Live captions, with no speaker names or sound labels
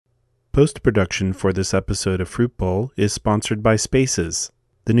Post-production for this episode of Fruit Bowl is sponsored by Spaces,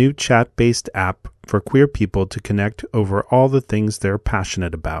 the new chat-based app for queer people to connect over all the things they're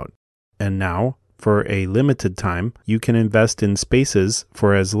passionate about. And now, for a limited time, you can invest in Spaces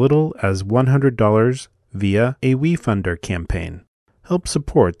for as little as $100 via a WeFunder campaign. Help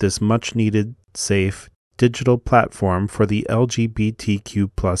support this much-needed, safe, digital platform for the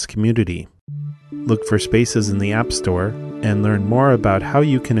LGBTQ+ community. Look for Spaces in the App Store and learn more about how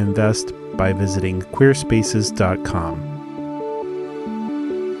you can invest by visiting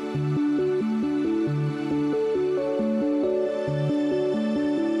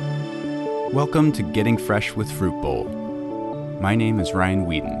queerspaces.com. Welcome to Getting Fresh with Fruit Bowl. My name is Ryan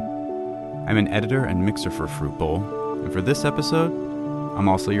Whedon. I'm an editor and mixer for Fruit Bowl, and for this episode, I'm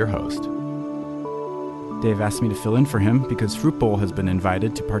also your host. Dave asked me to fill in for him because Fruit Bowl has been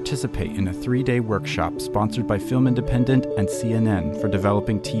invited to participate in a 3-day workshop sponsored by Film Independent and CNN for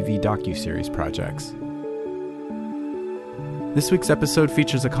developing TV docuseries projects. This week's episode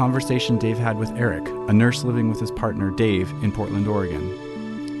features a conversation Dave had with Eric, a nurse living with his partner Dave in Portland, Oregon.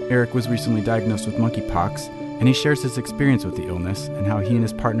 Eric was recently diagnosed with monkeypox, and he shares his experience with the illness and how he and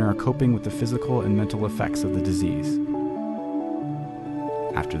his partner are coping with the physical and mental effects of the disease.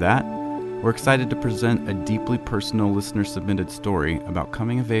 After that, we're excited to present a deeply personal listener-submitted story about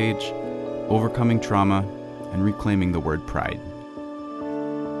coming of age, overcoming trauma, and reclaiming the word pride.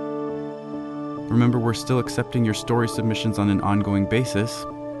 Remember, we're still accepting your story submissions on an ongoing basis.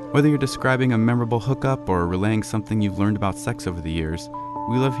 Whether you're describing a memorable hookup or relaying something you've learned about sex over the years,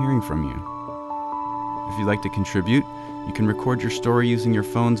 we love hearing from you. If you'd like to contribute, you can record your story using your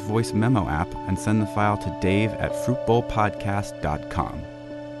phone's voice memo app and send the file to dave@fruitbowlpodcast.com.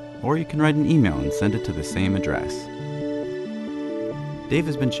 Or you can write an email and send it to the same address. Dave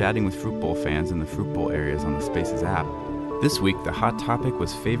has been chatting with Fruit Bowl fans in the Fruit Bowl areas on the Spaces app. This week, the hot topic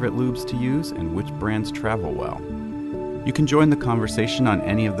was favorite lubes to use and which brands travel well. You can join the conversation on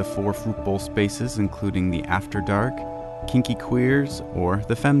any of the 4 Fruit Bowl spaces, including the After Dark, Kinky Queers, or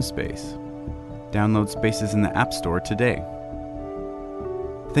the Femme Space. Download Spaces in the App Store today.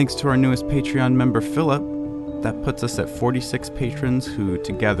 Thanks to our newest Patreon member, Philip. That puts us at 46 patrons who,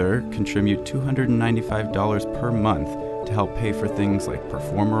 together, contribute $295 per month to help pay for things like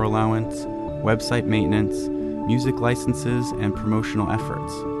performer allowance, website maintenance, music licenses, and promotional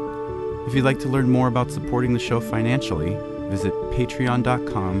efforts. If you'd like to learn more about supporting the show financially, visit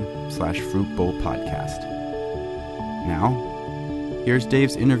patreon.com/fruitbowlpodcast. Now, here's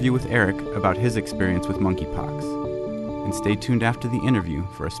Dave's interview with Eric about his experience with monkeypox. And stay tuned after the interview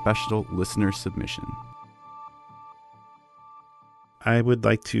for a special listener submission. I would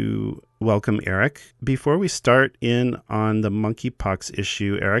like to welcome Eric. Before we start in on the monkeypox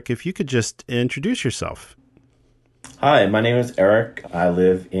issue, Eric, if you could just introduce yourself. Hi, my name is Eric. I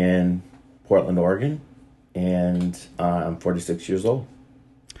live in Portland, Oregon, and I'm 46 years old.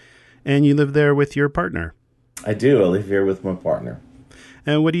 And you live there with your partner? I do. I live here with my partner.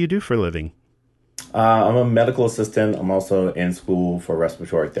 And what do you do for a living? I'm a medical assistant. I'm also in school for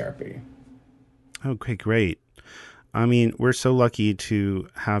respiratory therapy. Okay, great. I mean, we're so lucky to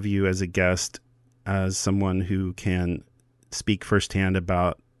have you as a guest, as someone who can speak firsthand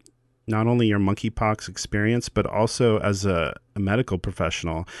about not only your monkeypox experience, but also as a medical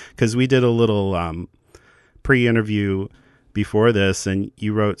professional. Because we did a little pre-interview before this, and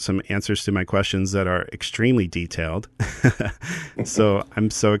you wrote some answers to my questions that are extremely detailed. So I'm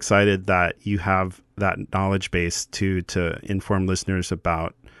so excited that you have that knowledge base to inform listeners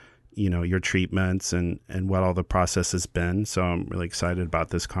about your treatments and what all the process has been. So I'm really excited about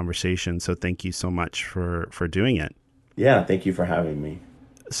this conversation. So thank you so much for doing it. Yeah, thank you for having me.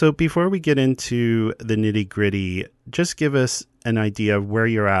 So before we get into the nitty gritty, just give us an idea of where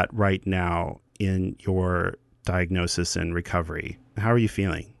you're at right now in your diagnosis and recovery. How are you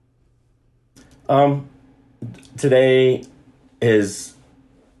feeling? Today is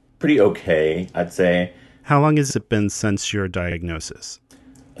pretty okay, I'd say. How long has it been since your diagnosis?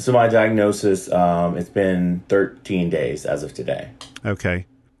 So my diagnosis, it's been 13 days as of today. Okay.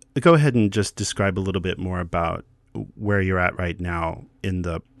 Go ahead and just describe a little bit more about where you're at right now in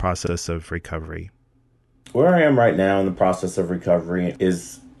the process of recovery. Where I am right now in the process of recovery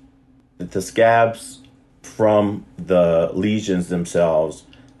is that the scabs from the lesions themselves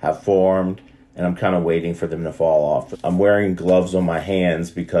have formed, and I'm kind of waiting for them to fall off. I'm wearing gloves on my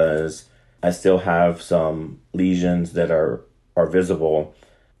hands because I still have some lesions that are visible.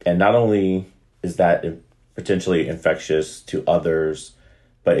 And not only is that potentially infectious to others,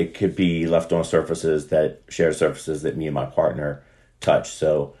 but it could be left on surfaces that shared surfaces that me and my partner touch.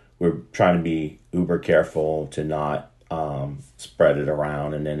 So we're trying to be uber careful to not spread it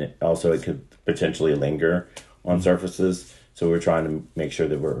around, and then it could potentially linger on surfaces. So we're trying to make sure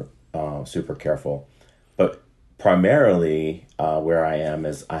that we're super careful. But primarily, where I am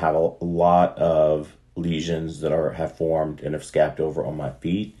is I have a lot of lesions that have formed and have scabbed over on my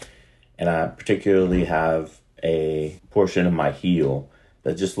feet, and I particularly have a portion of my heel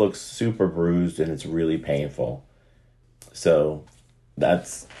that just looks super bruised and it's really painful. So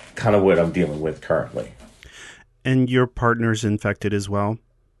that's kind of what I'm dealing with currently. And your partner's infected as well?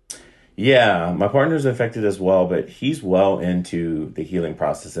 Yeah, my partner's infected as well, but he's well into the healing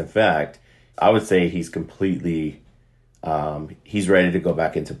process. In fact, I would say he's completely, he's ready to go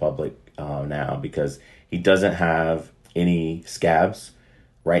back into public now because he doesn't have any scabs.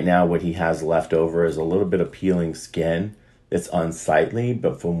 Right now, what he has left over is a little bit of peeling skin that's unsightly,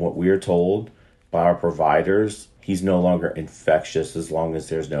 but from what we're told by our providers, he's no longer infectious as long as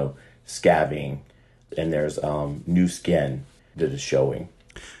there's no scabbing and there's new skin that is showing.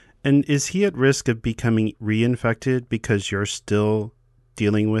 And is he at risk of becoming reinfected because you're still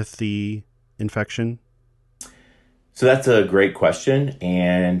dealing with the infection? So that's a great question,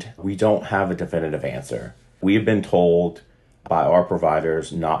 and we don't have a definitive answer. We have been told by our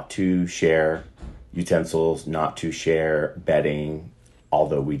providers not to share utensils, not to share bedding,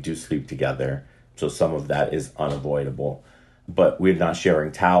 although we do sleep together. So some of that is unavoidable. But we're not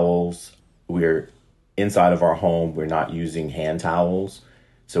sharing towels. We're inside of our home. We're not using hand towels.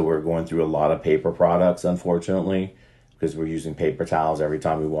 So we're going through a lot of paper products, unfortunately, because we're using paper towels every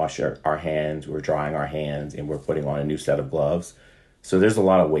time we wash our hands. We're drying our hands and we're putting on a new set of gloves. So there's a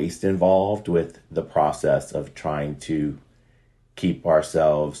lot of waste involved with the process of trying to keep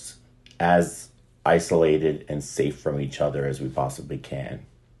ourselves as isolated and safe from each other as we possibly can.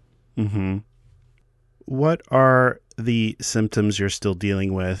 Mm-hmm. What are the symptoms you're still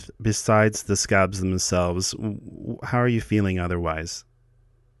dealing with besides the scabs themselves? How are you feeling otherwise?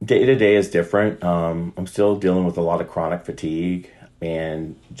 Day to day is different. I'm still dealing with a lot of chronic fatigue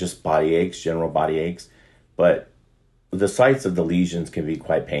and just body aches, general body aches. But the sites of the lesions can be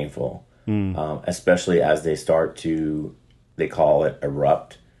quite painful, especially as they start to, they call it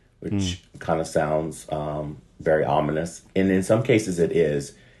erupt, which kind of sounds very ominous. And in some cases it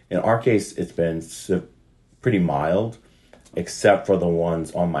is. In our case, it's been pretty mild, except for the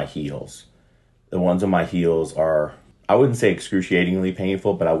ones on my heels. The ones on my heels are, I wouldn't say excruciatingly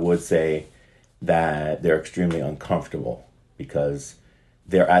painful, but I would say that they're extremely uncomfortable because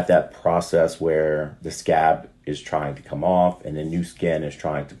they're at that process where the scab is trying to come off and the new skin is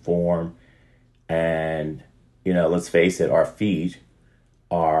trying to form. And, you know, let's face it, our feet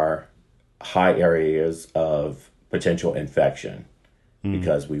are high areas of potential infection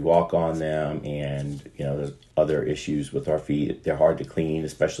because we walk on them and, you know, there's other issues with our feet. They're hard to clean,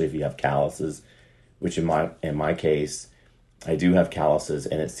 especially if you have calluses, which in my case, I do have calluses,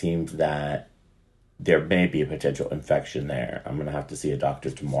 and it seems that there may be a potential infection there. I'm going to have to see a doctor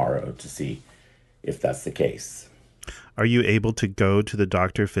tomorrow to see if that's the case. Are you able to go to the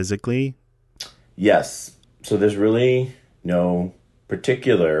doctor physically? Yes. So there's really no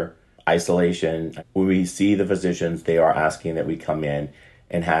particular isolation. When we see the physicians, they are asking that we come in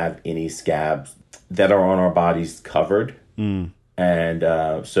and have any scabs that are on our bodies covered. And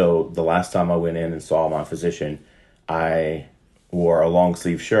so the last time I went in and saw my physician, I wore a long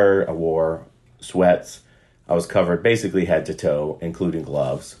sleeve shirt, I wore sweats, I was covered basically head to toe, including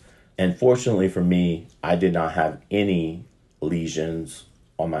gloves. And fortunately for me, I did not have any lesions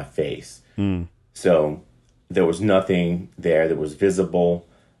on my face. So there was nothing there that was visible.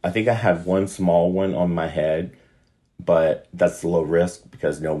 I think I had one small one on my head, but that's low risk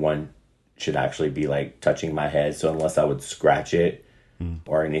because no one should actually be like touching my head. So unless I would scratch it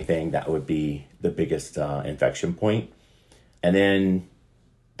or anything, that would be the biggest infection point. And then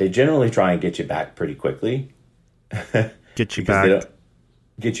they generally try and get you back pretty quickly. Get you back.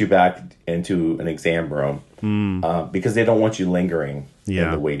 Get you back into an exam room because they don't want you lingering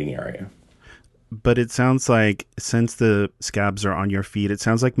in the waiting area. But it sounds like since the scabs are on your feet, it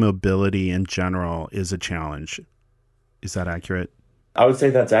sounds like mobility in general is a challenge. Is that accurate? I would say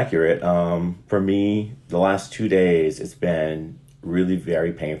that's accurate. For me, the last 2 days, it's been really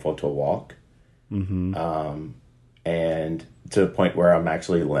very painful to walk. And to the point where I'm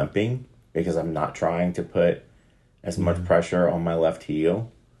actually limping because I'm not trying to put as much pressure on my left heel.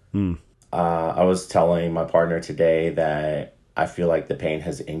 I was telling my partner today that I feel like the pain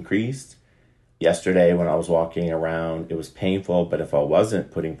has increased. Yesterday when I was walking around, it was painful, but if I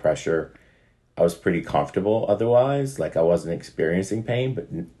wasn't putting pressure, I was pretty comfortable otherwise. Like I wasn't experiencing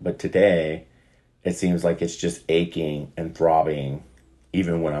pain, but today it seems like it's just aching and throbbing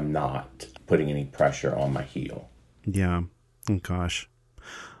even when I'm not putting any pressure on my heel. Yeah. Oh, gosh.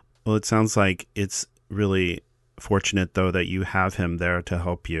 Well, it sounds like it's really fortunate, though, that you have him there to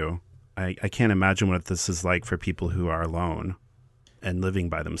help you. I can't imagine what this is like for people who are alone and living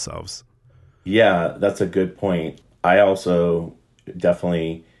by themselves. Yeah, that's a good point. I also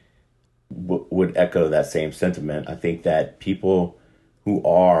definitely would echo that same sentiment. I think that people who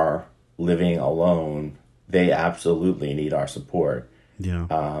are living alone, they absolutely need our support.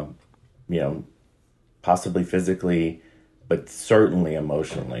 Yeah. You know, possibly physically, but certainly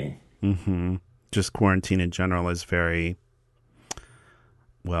emotionally. Just quarantine in general is very,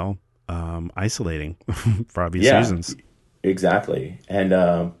 well, isolating for obvious Yeah, reasons. exactly. And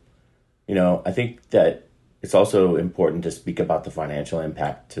I think that it's also important to speak about the financial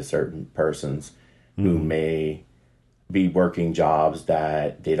impact to certain persons who may be working jobs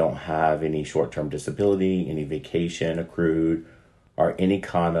that they don't have any short-term disability, any vacation accrued, or any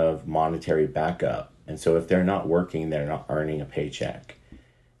kind of monetary backup. And so if they're not working, they're not earning a paycheck.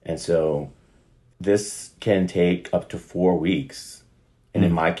 And so this can take up to 4 weeks. And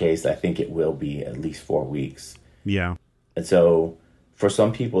in my case, I think it will be at least 4 weeks. Yeah. And so for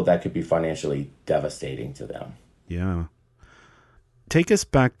some people, that could be financially devastating to them. Yeah. Take us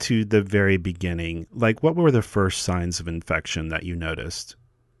back to the very beginning. Like, what were the first signs of infection that you noticed?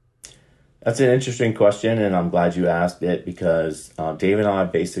 That's an interesting question, and I'm glad you asked it because Dave and I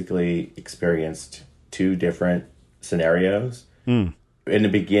basically experienced two different scenarios. In the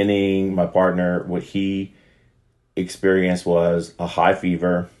beginning, my partner, what he experienced was a high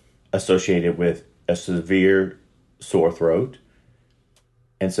fever associated with a severe sore throat.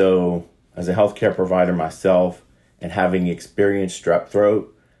 And so, as a healthcare provider myself and having experienced strep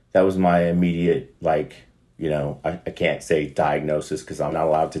throat, that was my immediate, I can't say diagnosis because I'm not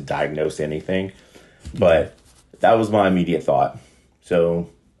allowed to diagnose anything, but that was my immediate thought. So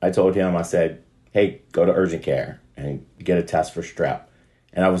I told him, I said, hey, go to urgent care and get a test for strep.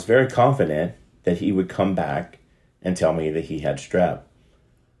 And I was very confident that he would come back and tell me that he had strep.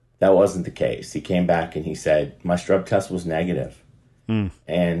 That wasn't the case. He came back and he said, my strep test was negative.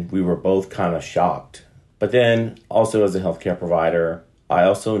 And we were both kind of shocked. But then also as a healthcare provider, I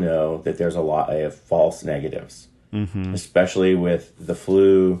also know that there's a lot of false negatives, especially with the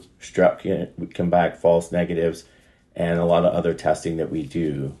flu. Strep can come back false negatives, and a lot of other testing that we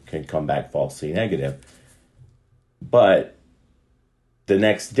do can come back falsely negative. But the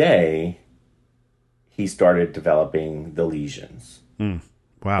next day, he started developing the lesions. Wow.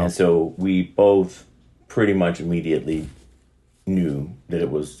 And so we both pretty much immediately knew that it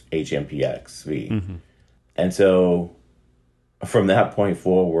was HMPXV. And so from that point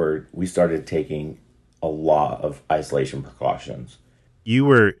forward, we started taking a lot of isolation precautions. You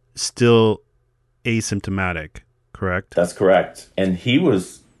were still asymptomatic, correct? That's correct. And he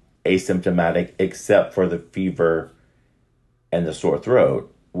was asymptomatic except for the fever and the sore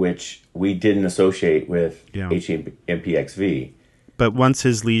throat, which we didn't associate with HMPXV. But once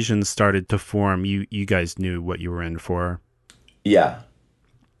his lesions started to form, you guys knew what you were in for. Yeah,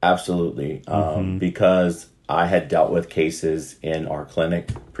 absolutely. Because I had dealt with cases in our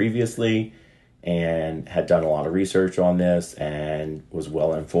clinic previously and had done a lot of research on this and was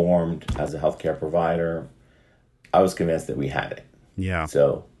well informed as a healthcare provider. I was convinced that we had it. Yeah.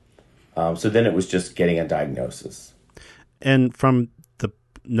 So then it was just getting a diagnosis. And from the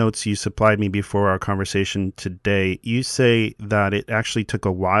notes you supplied me before our conversation today, you say that it actually took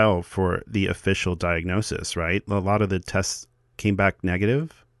a while for the official diagnosis, right? A lot of the tests came back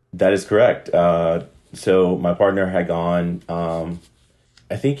negative? That is correct. So my partner had gone,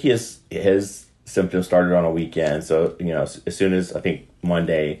 I think his symptoms started on a weekend. So, as soon as I think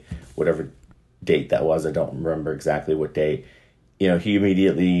Monday, whatever date that was, I don't remember exactly what date, he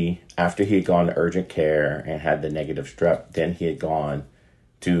immediately, after he had gone to urgent care and had the negative strep, then he had gone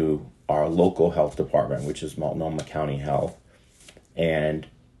to our local health department, which is Multnomah County Health. And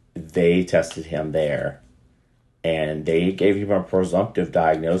they tested him there. And they gave him a presumptive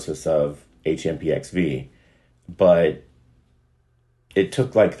diagnosis of HMPXV. But it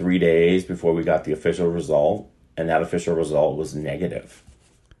took like 3 days before we got the official result. And that official result was negative.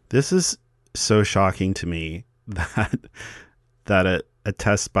 This is so shocking to me that a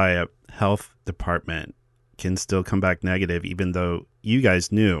test by a health department can still come back negative, even though you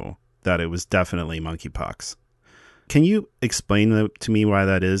guys knew that it was definitely monkeypox. Can you explain to me why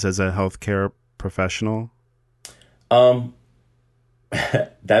that is as a healthcare professional?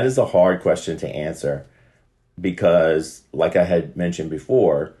 That is a hard question to answer because, like I had mentioned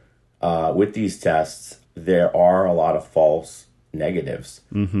before, with these tests, there are a lot of false negatives.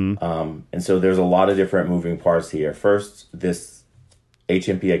 And so there's a lot of different moving parts here. First, this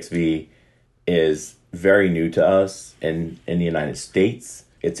HMPXV is very new to us in the United States.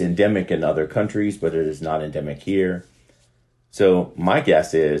 It's endemic in other countries, but it is not endemic here. So my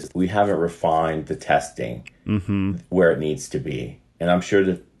guess is we haven't refined the testing where it needs to be. And I'm sure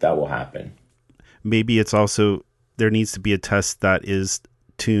that that will happen. Maybe it's also there needs to be a test that is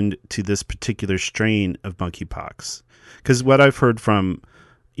tuned to this particular strain of monkeypox. Because what I've heard from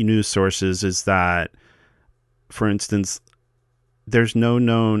news sources is that, for instance, there's no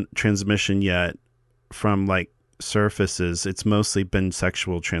known transmission yet from like surfaces. It's mostly been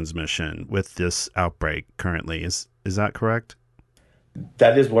sexual transmission with this outbreak currently. Is that correct?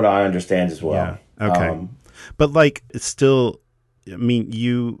 That is what I understand as well. Yeah. Okay. But like, it's still, I mean,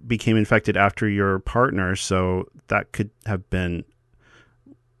 you became infected after your partner, so that could have been,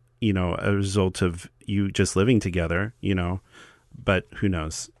 a result of you just living together, but who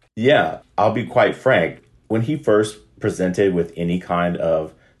knows? Yeah, I'll be quite frank. When he first presented with any kind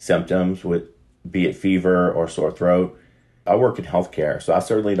of symptoms, be it fever or sore throat, I work in healthcare, so I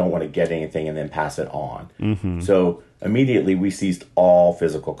certainly don't want to get anything and then pass it on. So immediately we ceased all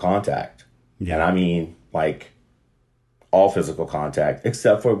physical contact. Yeah. And I mean, like, all physical contact,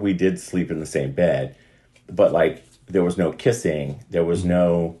 except for we did sleep in the same bed. But, like, there was no kissing. There was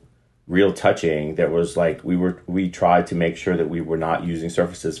no real touching. There was, like, we tried to make sure that we were not using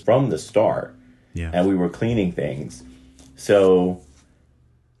surfaces from the start. Yeah. And we were cleaning things. So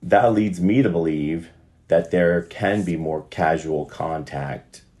that leads me to believe that there can be more casual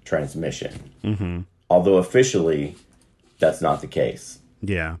contact transmission. Although officially, that's not the case.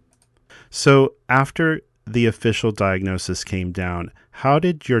 Yeah. So after the official diagnosis came down, how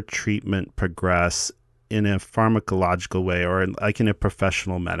did your treatment progress in a pharmacological way or in a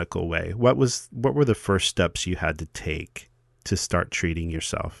professional medical way? What were the first steps you had to take to start treating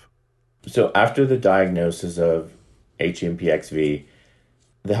yourself? So after the diagnosis of HMPXV,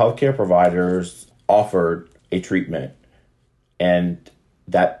 the healthcare providers offered a treatment, and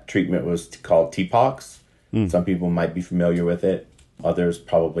that treatment was called TPOXX. Some people might be familiar with it. Others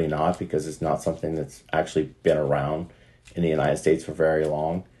probably not, because it's not something that's actually been around in the United States for very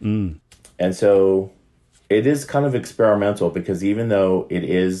long. And so it is kind of experimental, because even though it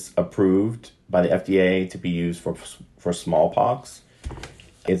is approved by the FDA to be used for smallpox,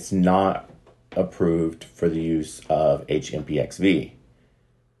 it's not approved for the use of HMPXV.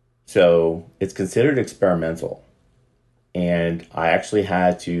 So it's considered experimental. And I actually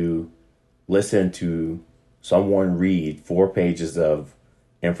had to listen to someone read 4 pages of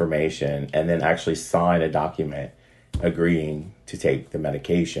information and then actually sign a document agreeing to take the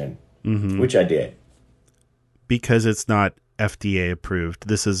medication, which I did. Because it's not FDA approved,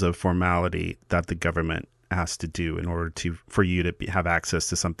 this is a formality that the government has to do in order for you to have access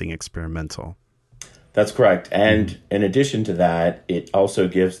to something experimental. That's correct. And in addition to that, it also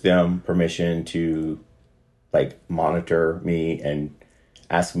gives them permission to monitor me and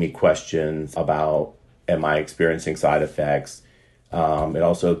ask me questions about, am I experiencing side effects? It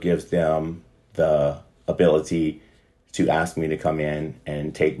also gives them the ability to ask me to come in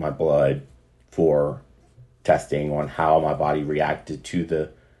and take my blood for testing on how my body reacted to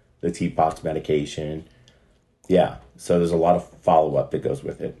the TPOXX medication. Yeah, so there's a lot of follow-up that goes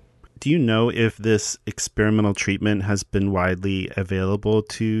with it. Do you know if this experimental treatment has been widely available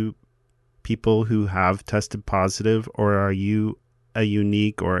to people who have tested positive, or are you a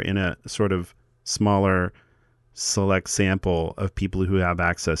unique or in a sort of smaller select sample of people who have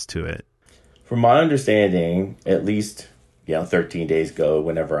access to it? From my understanding, at least 13 days ago,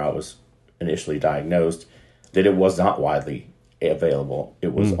 whenever I was initially diagnosed, that it was not widely available.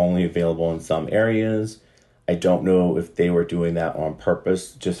 It was only available in some areas. I don't know if they were doing that on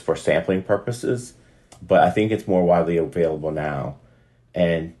purpose, just for sampling purposes, but I think it's more widely available now.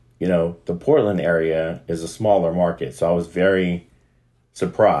 And, the Portland area is a smaller market, so I was very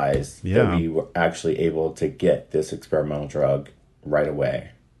surprised that we were actually able to get this experimental drug right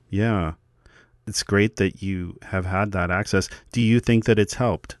away. Yeah. It's great that you have had that access. Do you think that it's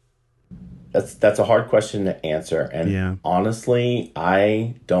helped? That's a hard question to answer. And honestly,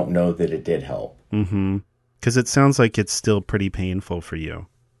 I don't know that it did help. Because it sounds like it's still pretty painful for you.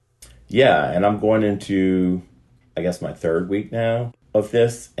 Yeah, and I'm going into, I guess, my 3rd week now of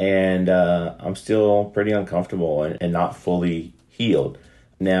this, and I'm still pretty uncomfortable and not fully healed.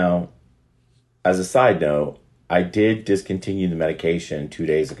 Now, as a side note, I did discontinue the medication 2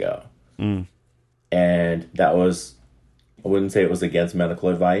 days ago. And that was, I wouldn't say it was against medical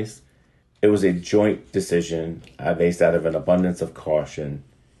advice. It was a joint decision based out of an abundance of caution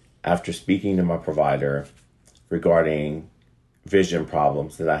after speaking to my provider regarding vision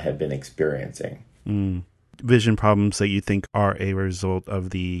problems that I had been experiencing. Vision problems that you think are a result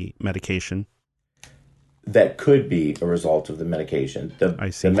of the medication? that could be a result of the medication.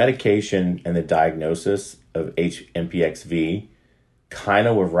 I see. The medication and the diagnosis of HMPXV kind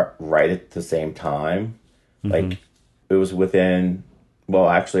of were right at the same time. Like it was within, well,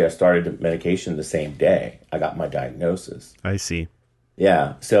 actually, I started the medication the same day I got my diagnosis. I see.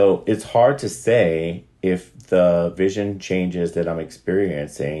 Yeah. So it's hard to say if the vision changes that I'm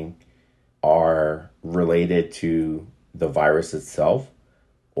experiencing are related to the virus itself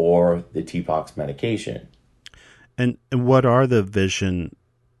or the TPOXX medication. And what are the vision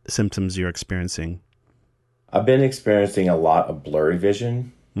symptoms you're experiencing? I've been experiencing a lot of blurry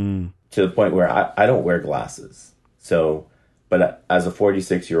vision to the point where I don't wear glasses. So, but as a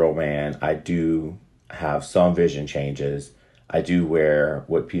 46-year-old man, I do have some vision changes. I do wear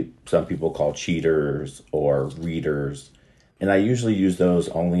what some people call cheaters or readers. And I usually use those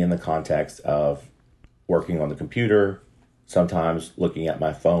only in the context of working on the computer, sometimes looking at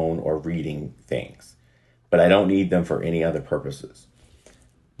my phone or reading things. But I don't need them for any other purposes.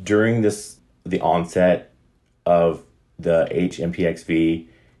 During the onset of the HMPXV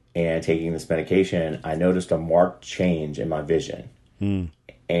and taking this medication, I noticed a marked change in my vision.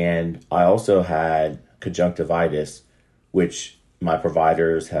 And I also had conjunctivitis, which my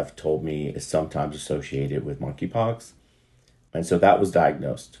providers have told me is sometimes associated with monkeypox. And so that was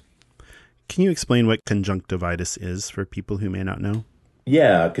diagnosed. Can you explain what conjunctivitis is for people who may not know?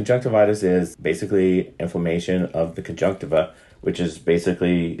 Yeah, conjunctivitis is basically inflammation of the conjunctiva, which is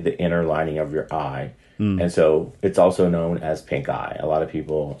basically the inner lining of your eye. And so it's also known as pink eye. A lot of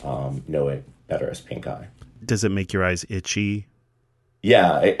people know it better as pink eye. Does it make your eyes itchy?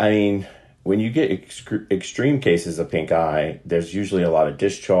 Yeah, I mean, when you get extreme cases of pink eye, there's usually a lot of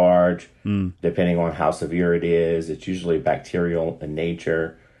discharge, depending on how severe it is. It's usually bacterial in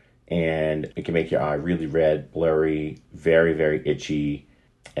nature, and it can make your eye really red, blurry, very, very itchy,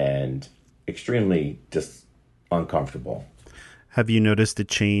 and extremely just uncomfortable. Have you noticed a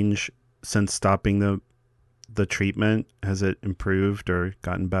change since stopping the treatment? Has it improved or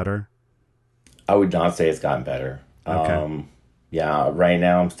gotten better? I would not say it's gotten better. Okay. Yeah, right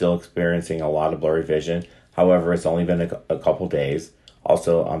now I'm still experiencing a lot of blurry vision. However, it's only been a couple days.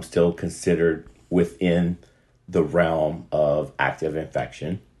 Also, I'm still considered within the realm of active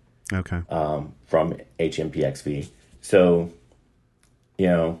infection Okay. from HMPXV. So,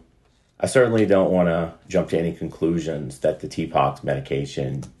 I certainly don't want to jump to any conclusions that the TPOXX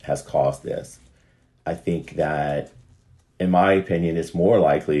medication has caused this. I think that, in my opinion, it's more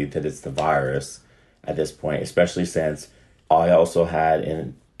likely that it's the virus at this point, especially since I also had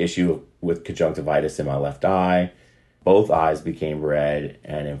an issue with conjunctivitis in my left eye. Both eyes became red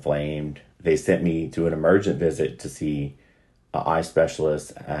and inflamed. They sent me to an emergent visit to see an eye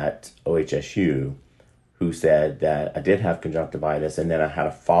specialist at OHSU, who said that I did have conjunctivitis, and then I had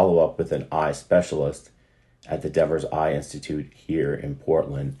a follow-up with an eye specialist at the Devers Eye Institute here in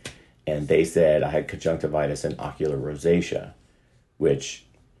Portland, and they said I had conjunctivitis and ocular rosacea, which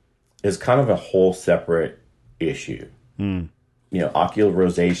is kind of a whole separate issue. Ocular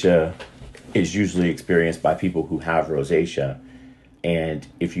rosacea is usually experienced by people who have rosacea, and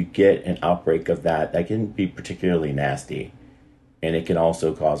if you get an outbreak of that can be particularly nasty, and it can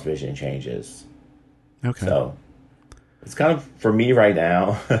also cause vision changes. Okay. So it's kind of, for me right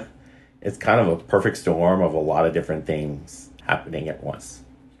now, it's kind of a perfect storm of a lot of different things happening at once.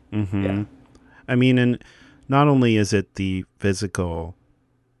 Yeah. I mean, and not only is it the physical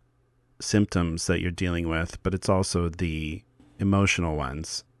symptoms that you're dealing with, but it's also the emotional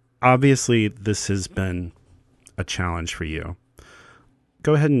ones. Obviously, this has been a challenge for you.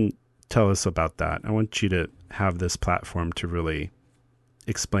 Go ahead and tell us about that. I want you to have this platform to really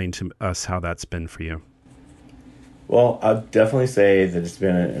explain to us how that's been for you. Well, I'd definitely say that it's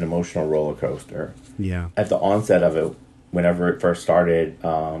been an emotional roller coaster. Yeah. At the onset of it, whenever it first started,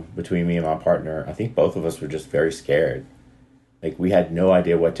 between me and my partner, I think both of us were just very scared. Like, we had no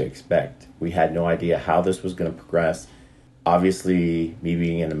idea what to expect. We had no idea how this was going to progress. Obviously, me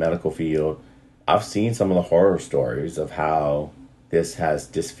being in the medical field, I've seen some of the horror stories of how this has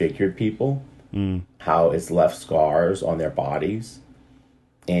disfigured people, how it's left scars on their bodies.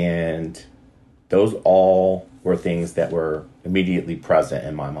 And those all were things that were immediately present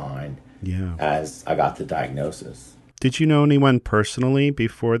in my mind as I got the diagnosis. Did you know anyone personally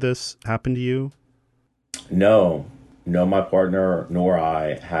before this happened to you? No, my partner nor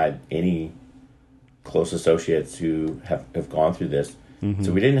I had any close associates who have gone through this.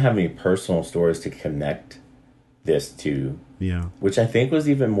 So we didn't have any personal stories to connect this to, which I think was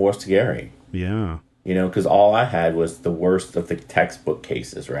even more scary. Yeah. Because all I had was the worst of the textbook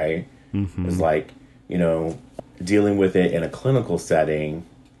cases, right? It was like, dealing with it in a clinical setting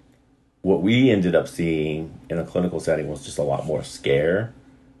what we ended up seeing in a clinical setting was just a lot more scare,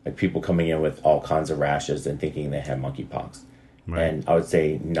 like people coming in with all kinds of rashes and thinking they had monkeypox. Right. And I would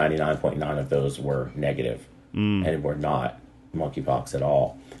say 99.9 of those were negative and were not monkeypox at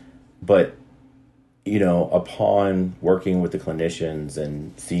all. But, upon working with the clinicians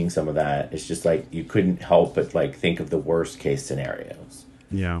and seeing some of that, it's just like you couldn't help but like think of the worst case scenarios.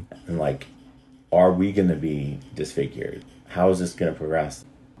 Yeah. And like, are we going to be disfigured? How is this going to progress?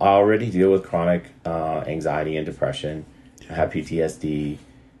 I already deal with chronic anxiety and depression. I have PTSD.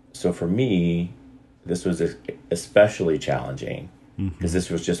 So for me, this was especially challenging because this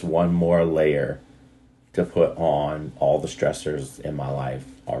was just one more layer to put on all the stressors in my life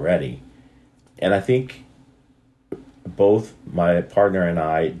already. And I think both my partner and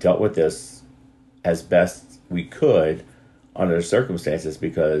I dealt with this as best we could under the circumstances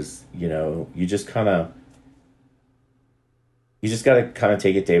because, you just got to kind of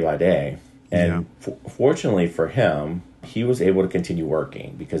take it day by day. And fortunately for him, he was able to continue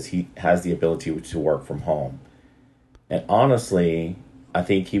working because he has the ability to work from home. And honestly, I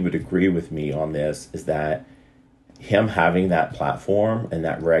think he would agree with me on this, is that him having that platform and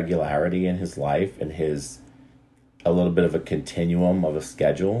that regularity in his life and a little bit of a continuum of a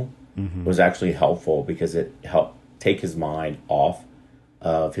schedule was actually helpful because it helped take his mind off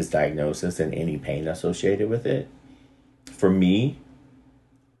of his diagnosis and any pain associated with it. For me,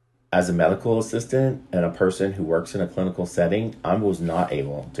 as a medical assistant and a person who works in a clinical setting, I was not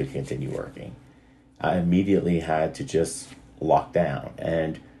able to continue working. I immediately had to just lock down.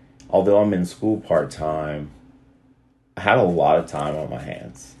 And although I'm in school part-time, I had a lot of time on my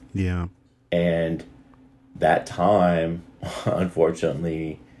hands. Yeah. And that time,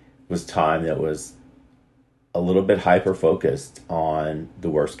 unfortunately, was time that was a little bit hyper-focused on the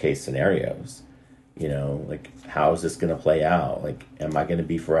worst-case scenarios. Like, how is this going to play out? Like, am I going to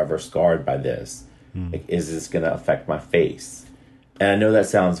be forever scarred by this? Like, is this going to affect my face? And I know that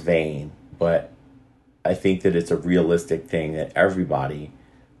sounds vain, but I think that it's a realistic thing that everybody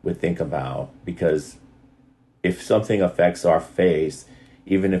would think about, because if something affects our face,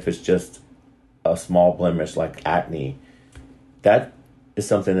 even if it's just a small blemish like acne, that is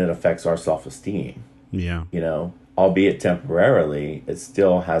something that affects our self-esteem. Yeah. Albeit temporarily, it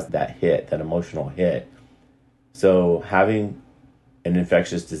still has that hit, that emotional hit. So having an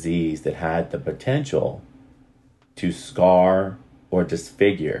infectious disease that had the potential to scar or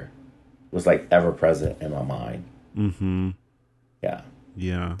disfigure was like ever present in my mind. Mm-hmm. Yeah.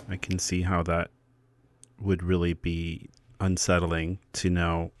 Yeah. I can see how that would really be unsettling to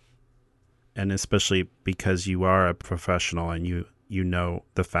know. And especially because you are a professional and you know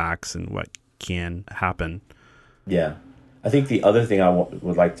the facts and what can happen. Yeah. I think the other thing I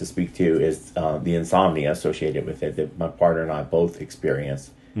would like to speak to is the insomnia associated with it that my partner and I both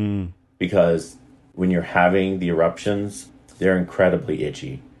experienced. Because when you're having the eruptions, they're incredibly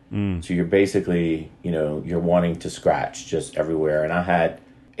itchy. So you're basically, you're wanting to scratch just everywhere. And I had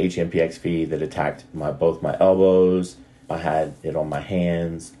HMPXV that attacked both my elbows. I had it on my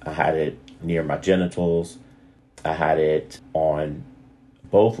hands. I had it near my genitals. I had it on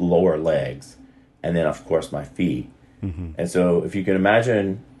both lower legs. And then, of course, my feet. And so if you can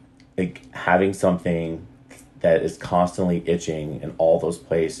imagine like having something that is constantly itching in all those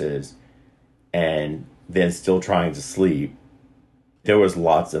places and then still trying to sleep, there was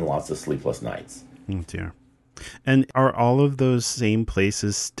lots and lots of sleepless nights. Oh, dear. And are all of those same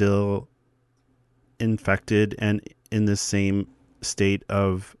places still infected and in the same state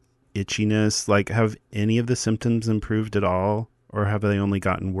of itchiness? Like, have any of the symptoms improved at all, or have they only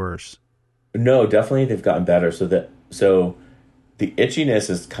gotten worse? No, definitely they've gotten better. So the itchiness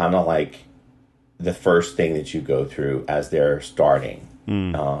is kind of like the first thing that you go through as they're starting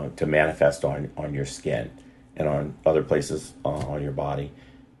to manifest on your skin and on other places on your body.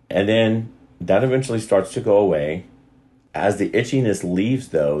 And then that eventually starts to go away. As the itchiness leaves,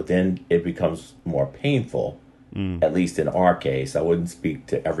 though, then it becomes more painful, at least in our case. I wouldn't speak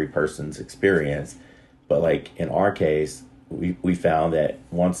to every person's experience, but like in our case, we found that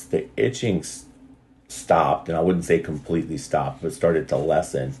once the itching stopped, and I wouldn't say completely stopped, but started to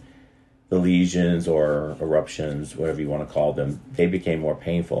lessen, the lesions or eruptions, whatever you want to call them, they became more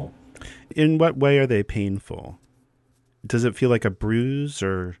painful. In what way are they painful? Does it feel like a bruise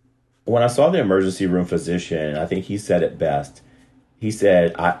or? When I saw the emergency room physician, I think he said it best. He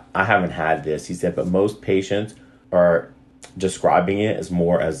said, I haven't had this. He said, but most patients are describing it as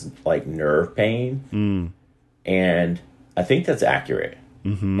more as like nerve pain. And I think that's accurate.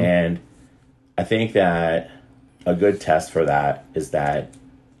 And I think that a good test for that is that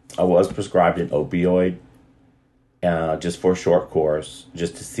I was prescribed an opioid just for a short course,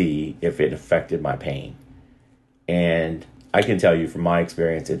 just to see if it affected my pain. And I can tell you from my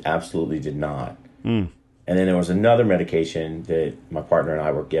experience, it absolutely did not. Mm. And then there was another medication that my partner and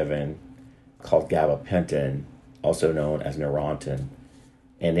I were given called gabapentin, also known as Neurontin.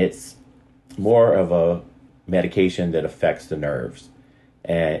 And it's more of a medication that affects the nerves,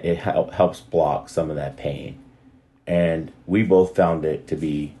 and it helps block some of that pain. And we both found it to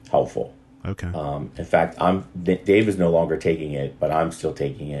be helpful. Okay. In fact, Dave is no longer taking it, but I'm still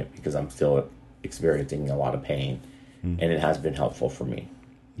taking it because I'm still experiencing a lot of pain, and it has been helpful for me.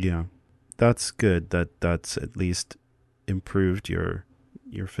 Yeah, that's good. That's at least improved your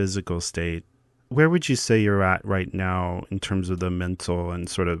physical state. Where would you say you're at right now in terms of the mental and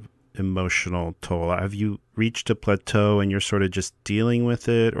sort of emotional toll? Have you reached a plateau and you're sort of just dealing with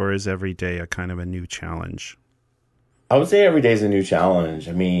it, or is every day a kind of a new challenge? I would say every day is a new challenge.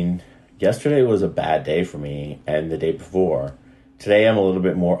 I mean, yesterday was a bad day for me, and the day before. Today I'm a little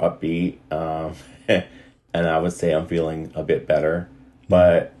bit more upbeat, and I would say I'm feeling a bit better.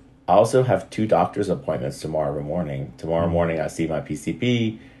 But I also have 2 doctor's appointments tomorrow morning. Tomorrow morning I see my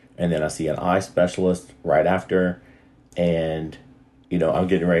PCP, and then I see an eye specialist right after. And, I'm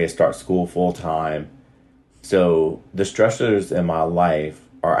getting ready to start school full time. So the stressors in my life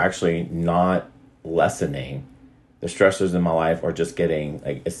are actually not lessening. The stressors in my life are just getting,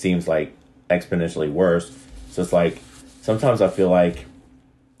 like, it seems like exponentially worse. So it's like, sometimes I feel like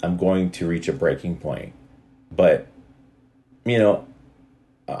I'm going to reach a breaking point. But,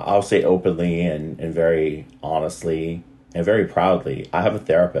 I'll say openly and very honestly and very proudly, I have a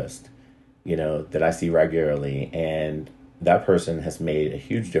therapist, that I see regularly. And that person has made a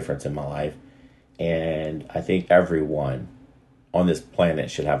huge difference in my life. And I think everyone on this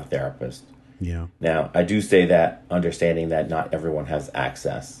planet should have a therapist. Yeah. Now, I do say that understanding that not everyone has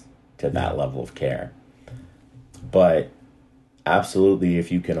access to that level of care. But absolutely,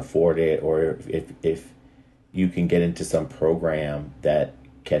 if you can afford it, or if you can get into some program that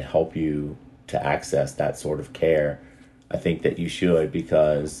can help you to access that sort of care, I think that you should,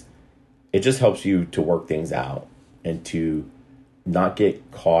 because it just helps you to work things out and to not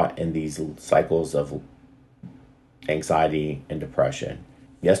get caught in these cycles of anxiety and depression.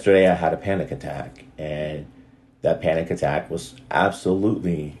 Yesterday I had a panic attack, and that panic attack was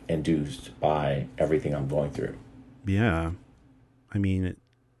absolutely induced by everything I'm going through. Yeah. I mean,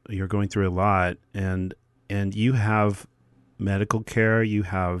 you're going through a lot, and you have medical care, you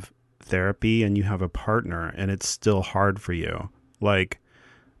have therapy, and you have a partner, and it's still hard for you. Like,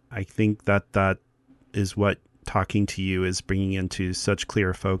 I think that is what talking to you is bringing into such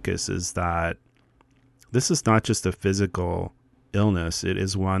clear focus, is that this is not just a physical illness. It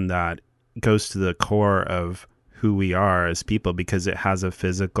is one that goes to the core of who we are as people, because it has a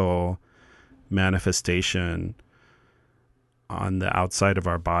physical manifestation on the outside of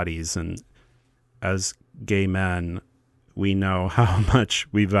our bodies. And as gay men, we know how much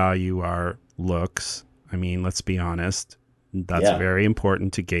we value our looks. I mean, let's be honest. That's very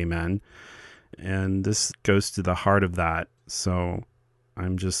important to gay men. And this goes to the heart of that. So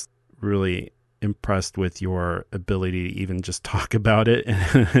I'm just really impressed with your ability to even just talk about it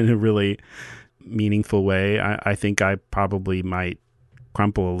in a really meaningful way. I think I probably might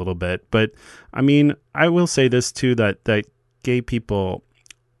crumple a little bit. But I mean, I will say this too, that gay people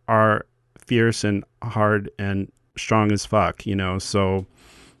are fierce and hard and strong as fuck, so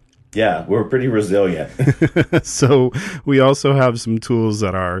yeah, we're pretty resilient. So we also have some tools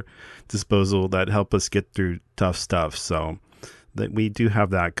at our disposal that help us get through tough stuff, so that we do have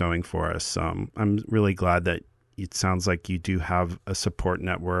that going for us. I'm really glad that it sounds like you do have a support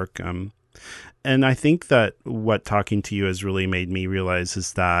network, and I think that what talking to you has really made me realize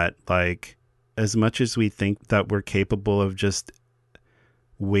is that, like, as much as we think that we're capable of just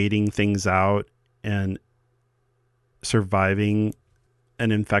waiting things out and surviving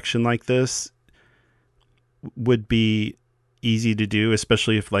an infection like this would be easy to do,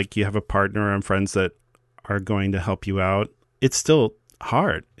 especially if, like, you have a partner and friends that are going to help you out. It's still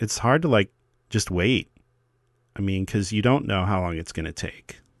hard. It's hard to, like, just wait. I mean, because you don't know how long it's going to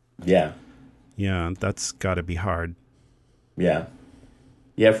take. Yeah. Yeah, that's got to be hard. Yeah.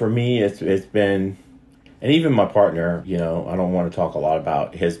 Yeah, for me, it's been, and even my partner, I don't want to talk a lot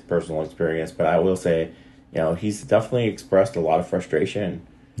about his personal experience, but I will say, he's definitely expressed a lot of frustration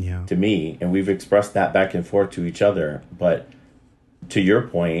to me, and we've expressed that back and forth to each other. But to your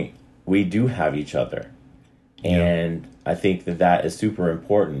point, we do have each other. And I think that is super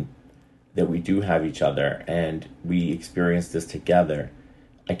important, that we do have each other and we experience this together.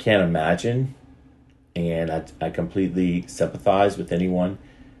 I can't imagine, and I completely sympathize with anyone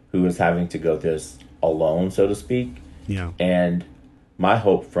who is having to go alone, so to speak. Yeah. And my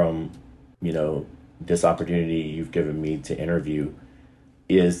hope from, you know, this opportunity you've given me to interview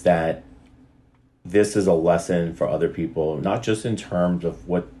is that this is a lesson for other people, not just in terms of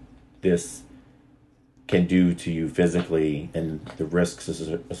what this can do to you physically and the risks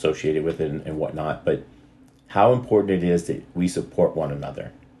associated with it and whatnot, but how important it is that we support one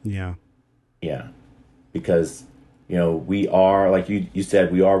another. Yeah. Yeah. Because, you know, we are, like you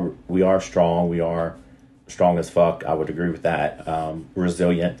said, we are strong. We are strong as fuck. I would agree with that.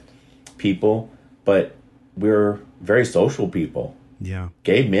 Resilient people, but we're very social people. Yeah.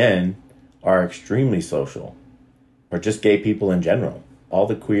 Gay men are extremely social, or just gay people in general. All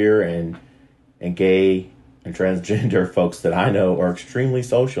the queer and gay and transgender folks that I know are extremely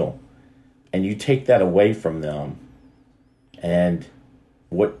social. And you take that away from them, and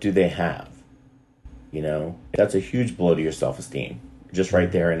what do they have? You know, that's a huge blow to your self-esteem, just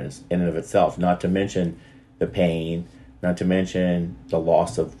right there in and of itself, not to mention the pain, not to mention the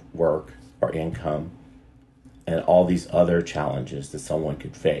loss of work or income, and all these other challenges that someone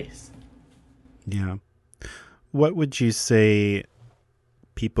could face. Yeah. What would you say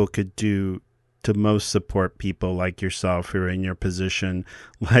people could do to most support people like yourself who are in your position?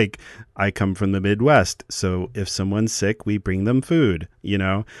 Like, I come from the Midwest, so if someone's sick, we bring them food, you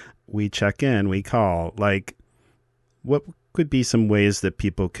know, we check in, we call. Like, what could be some ways that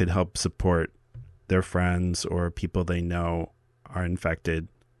people could help support their friends or people they know are infected?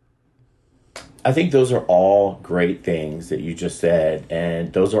 I think those are all great things that you just said,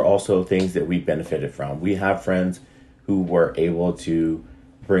 and those are also things that we benefited from. We have friends who were able to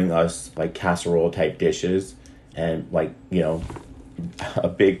bring us like casserole type dishes and, like, you know, a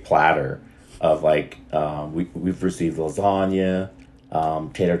big platter of like we've received lasagna,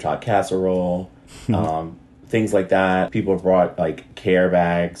 tater tot casserole, things like that. People brought like care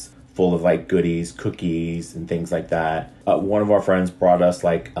bags full of like goodies, cookies, and things like that. One of our friends brought us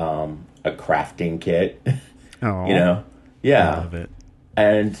like a crafting kit. Oh, you know, yeah, I love it.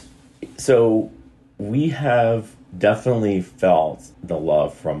 and so we have definitely felt the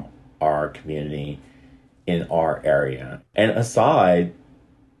love from our community in our area. And aside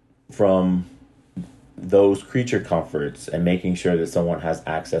from those creature comforts and making sure that someone has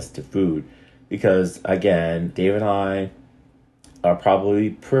access to food, because again, Dave and I are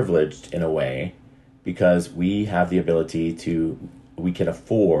probably privileged in a way because we have the ability we can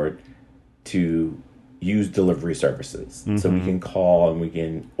afford to use delivery services. So we can call and we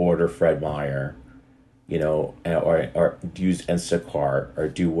can order Fred Meyer, you know, or use Instacart or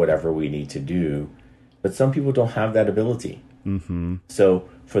do whatever we need to do. But some people don't have that ability. So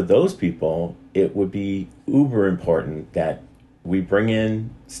for those people, it would be uber important that we bring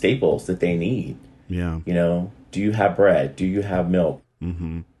in staples that they need. Yeah. You know, do you have bread? Do you have milk?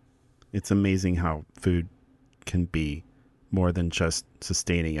 It's amazing how food can be more than just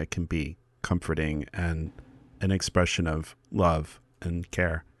sustaining. It can be comforting and an expression of love and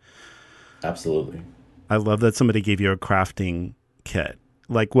care. Absolutely. I love that somebody gave you a crafting kit.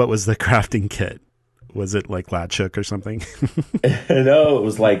 Like, what was the crafting kit? Was it like latch hook or something? No, it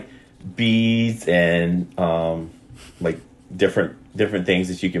was like beads and like different things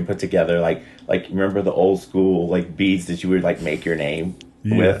that you can put together. Like remember the old school like beads that you would like make your name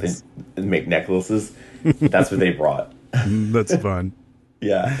with and make necklaces? That's what they brought. That's fun.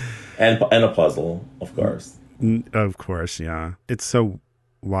 Yeah. And a puzzle, of course. Of course, yeah. It's so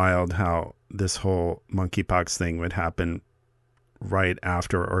wild how this whole monkeypox thing would happen right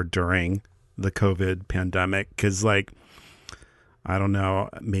after or during the COVID pandemic. Because, like, I don't know,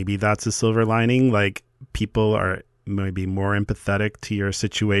 maybe that's a silver lining. Like, people are maybe more empathetic to your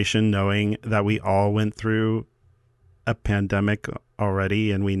situation, knowing that we all went through a pandemic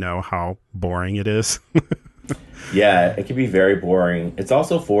already and we know how boring it is. Yeah, it can be very boring. It's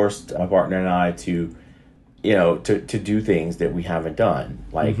also forced my partner and I to, you know, to do things that we haven't done.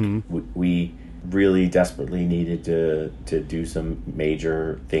 Like we really desperately needed to do some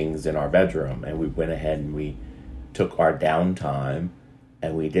major things in our bedroom, and we went ahead and we took our downtime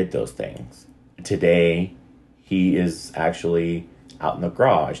and we did those things. Today, he is actually out in the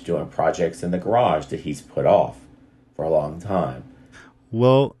garage doing projects in the garage that he's put off for a long time.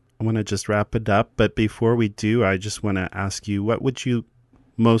 Well, I want to just wrap it up, but before we do, I just want to ask you, what would you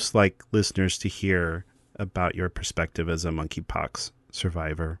most like listeners to hear about your perspective as a monkeypox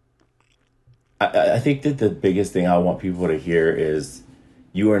survivor? I think that the biggest thing I want people to hear is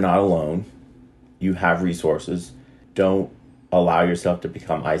you are not alone. You have resources. Don't allow yourself to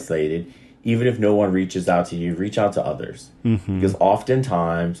become isolated. Even if no one reaches out to you, reach out to others. Because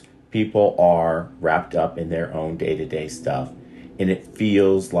oftentimes people are wrapped up in their own day-to-day stuff. And it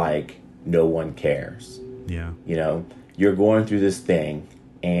feels like no one cares. Yeah. You know, you're going through this thing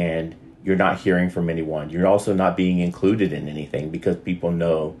and you're not hearing from anyone. You're also not being included in anything because people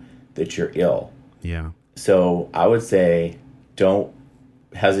know that you're ill. Yeah. So I would say don't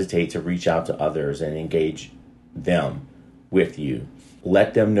hesitate to reach out to others and engage them with you.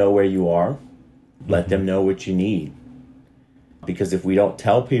 Let them know where you are. Let them know what you need. Because if we don't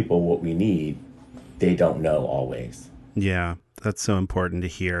tell people what we need, they don't know always. Yeah, that's so important to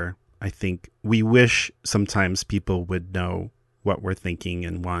hear. I think we wish sometimes people would know what we're thinking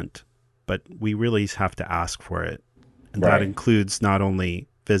and want, but we really have to ask for it. And Right. that includes not only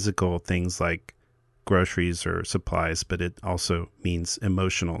physical things like groceries or supplies, but it also means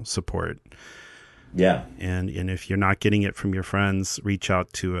emotional support. Yeah. And if you're not getting it from your friends, reach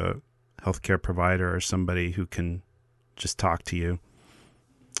out to a healthcare provider or somebody who can just talk to you.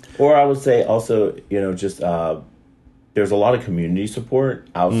 Or I would say also, just there's a lot of community support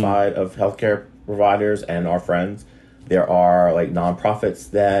outside of healthcare providers and our friends. There are like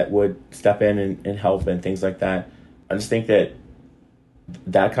nonprofits that would step in and help and things like that. I just think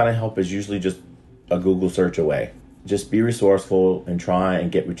that kind of help is usually just a Google search away. Just be resourceful and try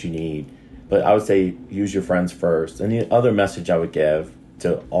and get what you need. But I would say use your friends first. And the other message I would give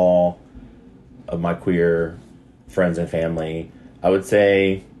to all of my queer friends and family, I would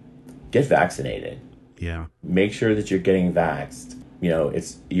say get vaccinated. Yeah. Make sure that you're getting vaxxed.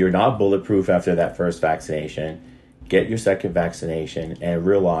 You're not bulletproof after that first vaccination. Get your second vaccination and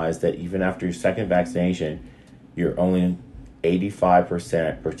realize that even after your second vaccination, you're only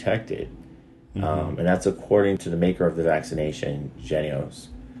 85% protected. And that's according to the maker of the vaccination, Jynneos.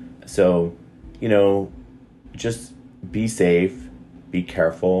 So, just be safe, be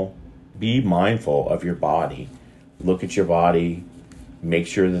careful, be mindful of your body. Look at your body, make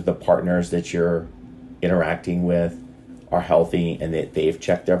sure that the partners that you're interacting with are healthy and that they've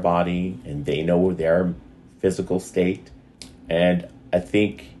checked their body and they know their physical state. And I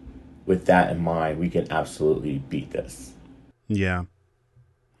think with that in mind, we can absolutely beat this. Yeah.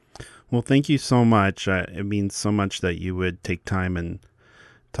 Well, thank you so much. It means so much that you would take time and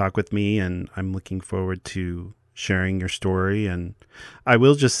talk with me, and I'm looking forward to sharing your story. And I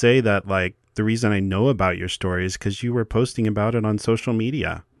will just say that, like, the reason I know about your story is because you were posting about it on social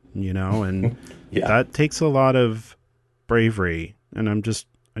media, and Yeah. that takes a lot of bravery. And I just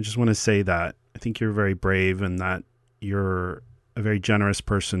want to say that I think you're very brave and that you're a very generous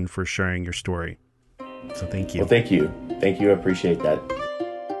person for sharing your story. So thank you. Well, thank you. Thank you. I appreciate that.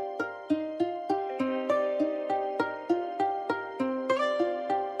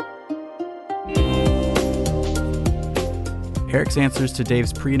 Eric's answers to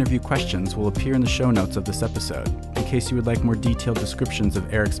Dave's pre-interview questions will appear in the show notes of this episode, in case you would like more detailed descriptions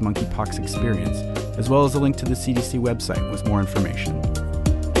of Eric's monkeypox experience, as well as a link to the CDC website with more information.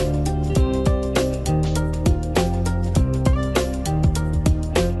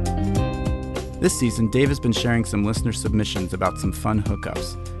 This season, Dave has been sharing some listener submissions about some fun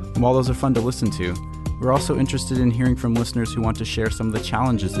hookups. And while those are fun to listen to, we're also interested in hearing from listeners who want to share some of the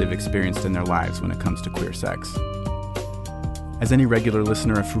challenges they've experienced in their lives when it comes to queer sex. As any regular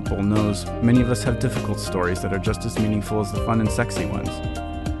listener of Fruit Bowl knows, many of us have difficult stories that are just as meaningful as the fun and sexy ones.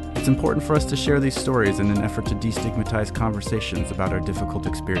 It's important for us to share these stories in an effort to destigmatize conversations about our difficult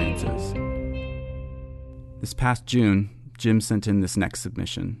experiences. This past June, Jim sent in this next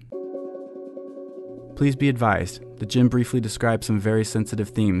submission. Please be advised that Jim briefly described some very sensitive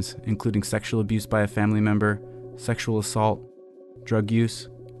themes, including sexual abuse by a family member, sexual assault, drug use,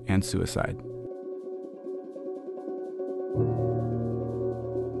 and suicide.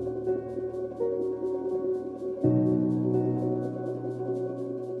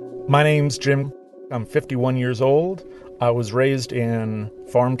 My name's Jim. I'm 51 years old. I was raised in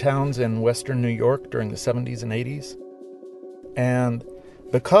farm towns in western New York during the 70s and 80s. And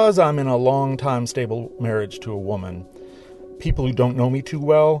because I'm in a long-time stable marriage to a woman, people who don't know me too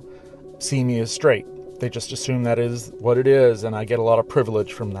well see me as straight. They just assume that is what it is, and I get a lot of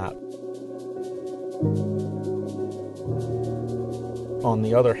privilege from that. On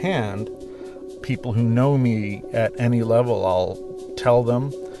the other hand, people who know me at any level, I'll tell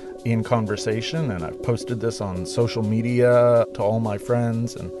them in conversation, and I've posted this on social media to all my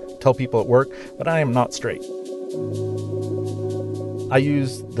friends and tell people at work that I am not straight. I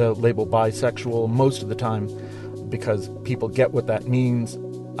use the label bisexual most of the time because people get what that means.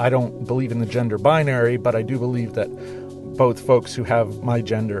 I don't believe in the gender binary, but I do believe that both folks who have my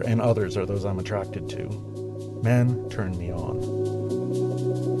gender and others are those I'm attracted to. Men turn me on.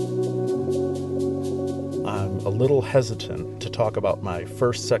 I'm a little hesitant to talk about my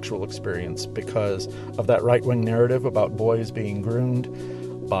first sexual experience because of that right-wing narrative about boys being groomed.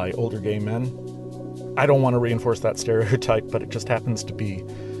 by older gay men. I don't want to reinforce that stereotype, but it just happens to be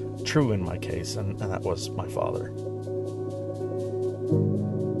true in my case, and that was my father.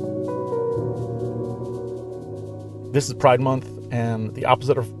 This is Pride Month, and the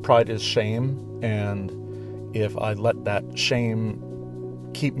opposite of pride is shame, and if I let that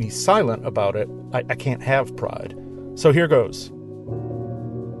shame keep me silent about it, I can't have pride. So here goes.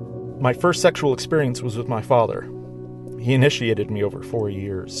 My first sexual experience was with my father. He initiated me over 4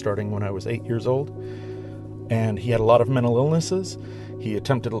 years, starting when I was 8 years old. And he had a lot of mental illnesses. He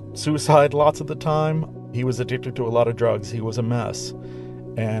attempted suicide lots of the time. He was addicted to a lot of drugs. He was a mess.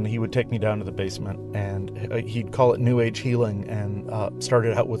 And he would take me down to the basement, and he'd call it New Age healing, and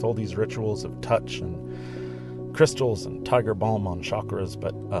started out with all these rituals of touch and crystals and tiger balm on chakras,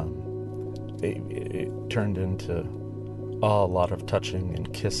 but it turned into a lot of touching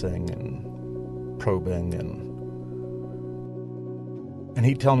and kissing and probing, and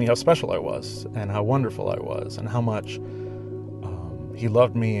he'd tell me how special I was and how wonderful I was and how much he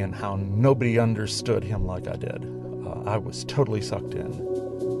loved me and how nobody understood him like I did. I was totally sucked in.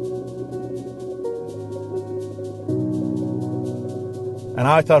 And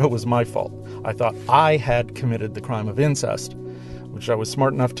I thought it was my fault. I thought I had committed the crime of incest, which I was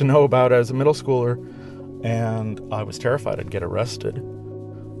smart enough to know about as a middle schooler, and I was terrified I'd get arrested.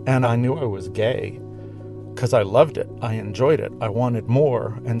 And I knew I was gay because I loved it. I enjoyed it. I wanted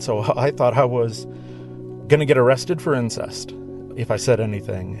more. And so I thought I was going to get arrested for incest if I said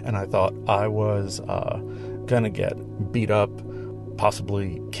anything. And I thought I was going to get beat up,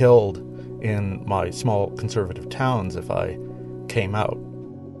 possibly killed in my small conservative towns if I came out.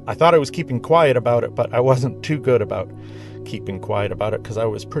 I thought I was keeping quiet about it, but I wasn't too good about keeping quiet about it because I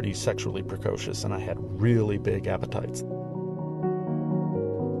was pretty sexually precocious and I had really big appetites.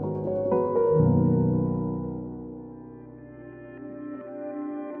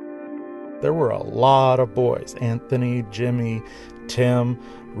 There were a lot of boys: Anthony, Jimmy, Tim,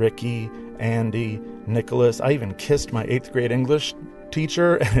 Ricky, Andy, Nicholas. I even kissed my 8th grade English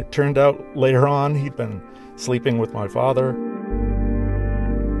teacher, and it turned out later on he'd been sleeping with my father.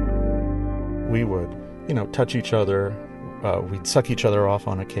 We would, touch each other. We'd suck each other off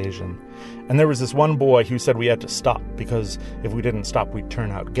on occasion. And there was this one boy who said we had to stop because if we didn't stop, we'd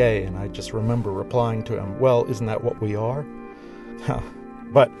turn out gay. And I just remember replying to him, well, isn't that what we are?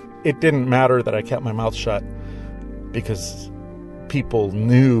 But it didn't matter that I kept my mouth shut because people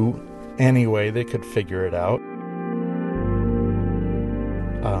knew anyway. They could figure it out.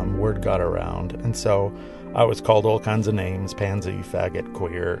 Word got around. And so I was called all kinds of names: pansy, faggot,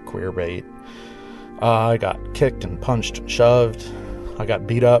 queer bait. I got kicked and punched and shoved. I got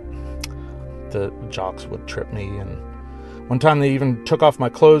beat up. The jocks would trip me. And one time they even took off my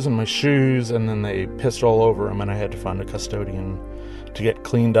clothes and my shoes, and then they pissed all over them, and I had to find a custodian to get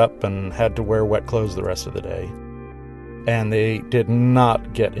cleaned up and had to wear wet clothes the rest of the day. And they did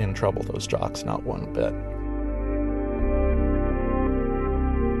not get in trouble, those jocks, not one bit.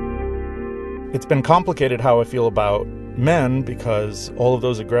 It's been complicated how I feel about men because all of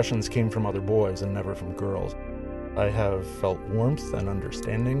those aggressions came from other boys and never from girls. I have felt warmth and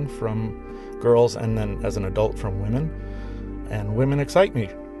understanding from girls, and then as an adult from women. And women excite me,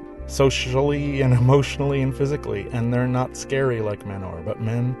 socially and emotionally and physically, and they're not scary like men are, but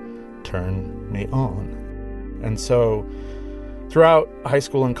men turn me on. And so throughout high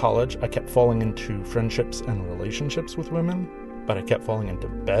school and college, I kept falling into friendships and relationships with women, but I kept falling into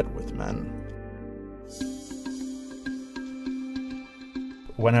bed with men.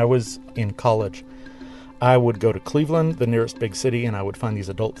 When I was in college, I would go to Cleveland, the nearest big city, and I would find these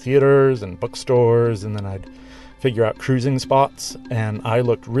adult theaters and bookstores, and then I'd figure out cruising spots. And I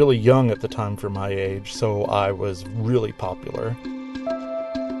looked really young at the time for my age, so I was really popular.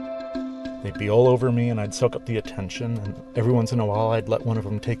 They'd be all over me, and I'd soak up the attention, and every once in a while I'd let one of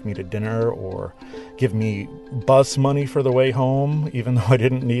them take me to dinner or give me bus money for the way home, even though I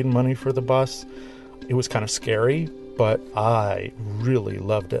didn't need money for the bus. It was kind of scary, but I really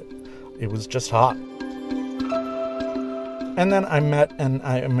loved it. It was just hot. And then I met and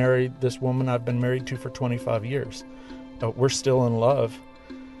I married this woman I've been married to for 25 years. We're still in love.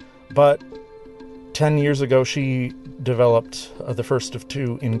 But 10 years ago, she developed the first of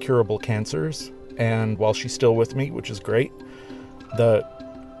 2 incurable cancers. And while she's still with me, which is great, the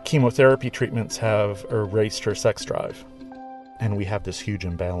chemotherapy treatments have erased her sex drive. And we have this huge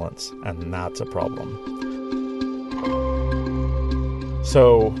imbalance, and that's a problem.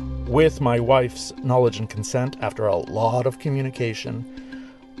 So, with my wife's knowledge and consent, after a lot of communication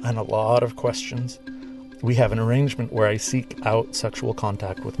and a lot of questions, we have an arrangement where I seek out sexual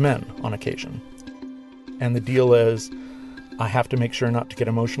contact with men on occasion. And the deal is, I have to make sure not to get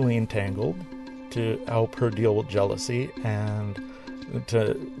emotionally entangled to help her deal with jealousy and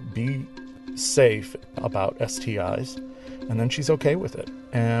to be safe about STIs. And then she's okay with it.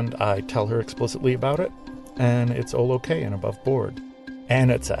 And I tell her explicitly about it, and it's all okay and above board.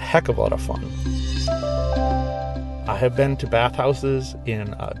 And it's a heck of a lot of fun. I have been to bathhouses in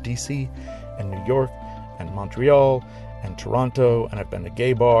DC and New York and Montreal and Toronto, and I've been to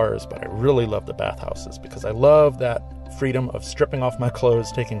gay bars, but I really love the bathhouses because I love that freedom of stripping off my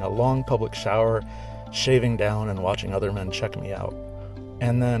clothes, taking a long public shower, shaving down, and watching other men check me out.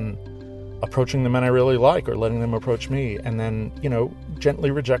 And then approaching the men I really like or letting them approach me, and then,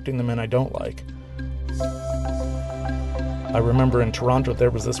 gently rejecting the men I don't like. I remember in Toronto there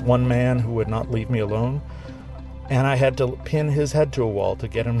was this one man who would not leave me alone, and I had to pin his head to a wall to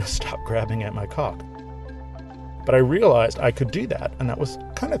get him to stop grabbing at my cock. But I realized I could do that, and that was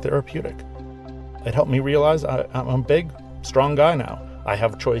kind of therapeutic. It helped me realize I'm a big, strong guy now. I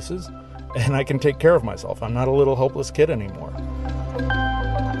have choices, and I can take care of myself. I'm not a little hopeless kid anymore.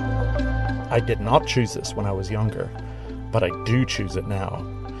 I did not choose this when I was younger, but I do choose it now.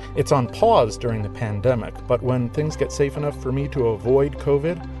 It's on pause during the pandemic, but when things get safe enough for me to avoid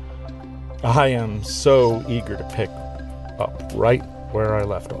COVID, I am so eager to pick up right where I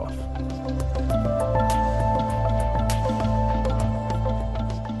left off.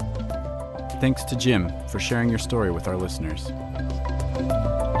 Thanks to Jim for sharing your story with our listeners.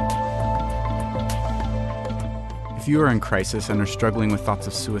 If you are in crisis and are struggling with thoughts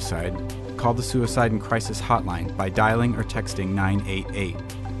of suicide, call the Suicide and Crisis Hotline by dialing or texting 988.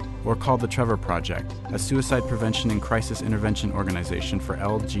 Or call the Trevor Project, a suicide prevention and crisis intervention organization for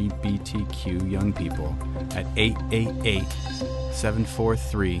LGBTQ young people, at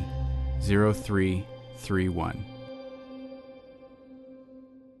 888-743-0331.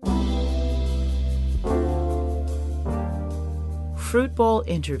 Fruit Bowl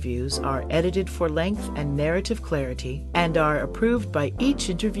interviews are edited for length and narrative clarity and are approved by each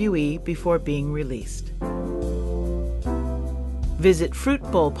interviewee before being released. Visit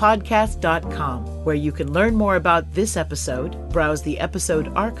fruitbowlpodcast.com, where you can learn more about this episode, browse the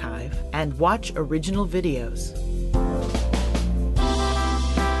episode archive, and watch original videos.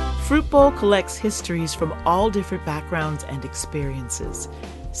 Fruit Bowl collects histories from all different backgrounds and experiences: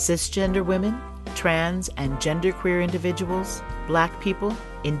 cisgender women, trans and genderqueer individuals, Black people,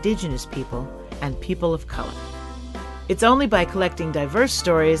 Indigenous people, and people of color. It's only by collecting diverse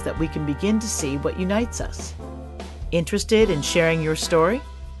stories that we can begin to see what unites us. Interested in sharing your story?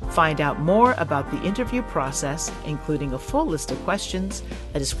 Find out more about the interview process, including a full list of questions,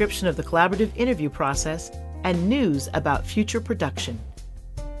 a description of the collaborative interview process, and news about future production.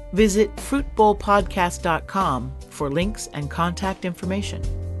 Visit fruitbowlpodcast.com for links and contact information.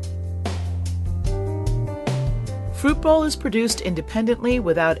 Fruit Bowl is produced independently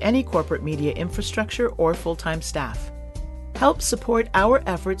without any corporate media infrastructure or full-time staff. Help support our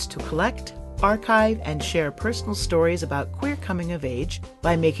efforts to collect, archive, and share personal stories about queer coming of age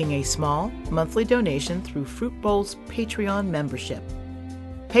by making a small monthly donation through Fruit Bowl's Patreon membership.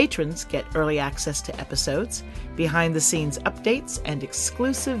 Patrons get early access to episodes, behind-the-scenes updates, and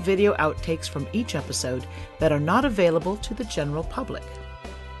exclusive video outtakes from each episode that are not available to the general public.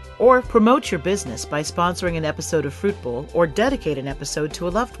 Or promote your business by sponsoring an episode of Fruit Bowl or dedicate an episode to a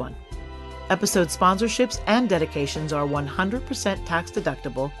loved one. Episode sponsorships and dedications are 100%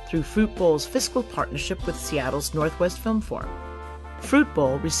 tax-deductible through Fruit Bowl's fiscal partnership with Seattle's Northwest Film Forum. Fruit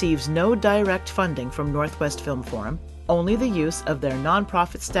Bowl receives no direct funding from Northwest Film Forum, only the use of their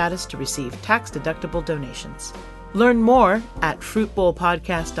nonprofit status to receive tax-deductible donations. Learn more at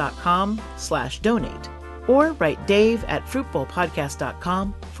fruitbowlpodcast.com/donate or write Dave at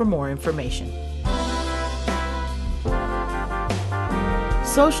fruitbowlpodcast.com for more information.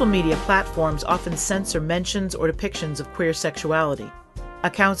 Social media platforms often censor mentions or depictions of queer sexuality.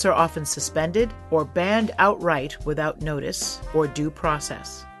 Accounts are often suspended or banned outright without notice or due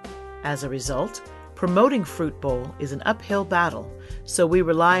process. As a result, promoting Fruit Bowl is an uphill battle, so we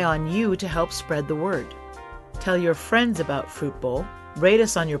rely on you to help spread the word. Tell your friends about Fruit Bowl, rate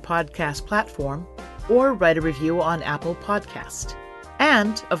us on your podcast platform, or write a review on Apple Podcast.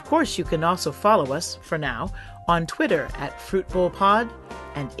 And, of course, you can also follow us, for now, on Twitter at Fruit Bowl Pod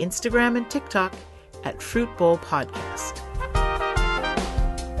and Instagram and TikTok at Fruit Bowl Podcast.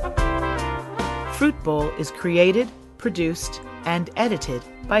 Fruit Bowl is created, produced, and edited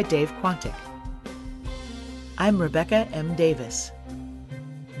by Dave Quantick. I'm Rebecca M. Davis.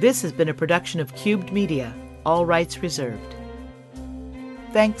 This has been a production of Cubed Media, all rights reserved.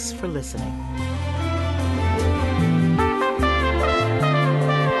 Thanks for listening.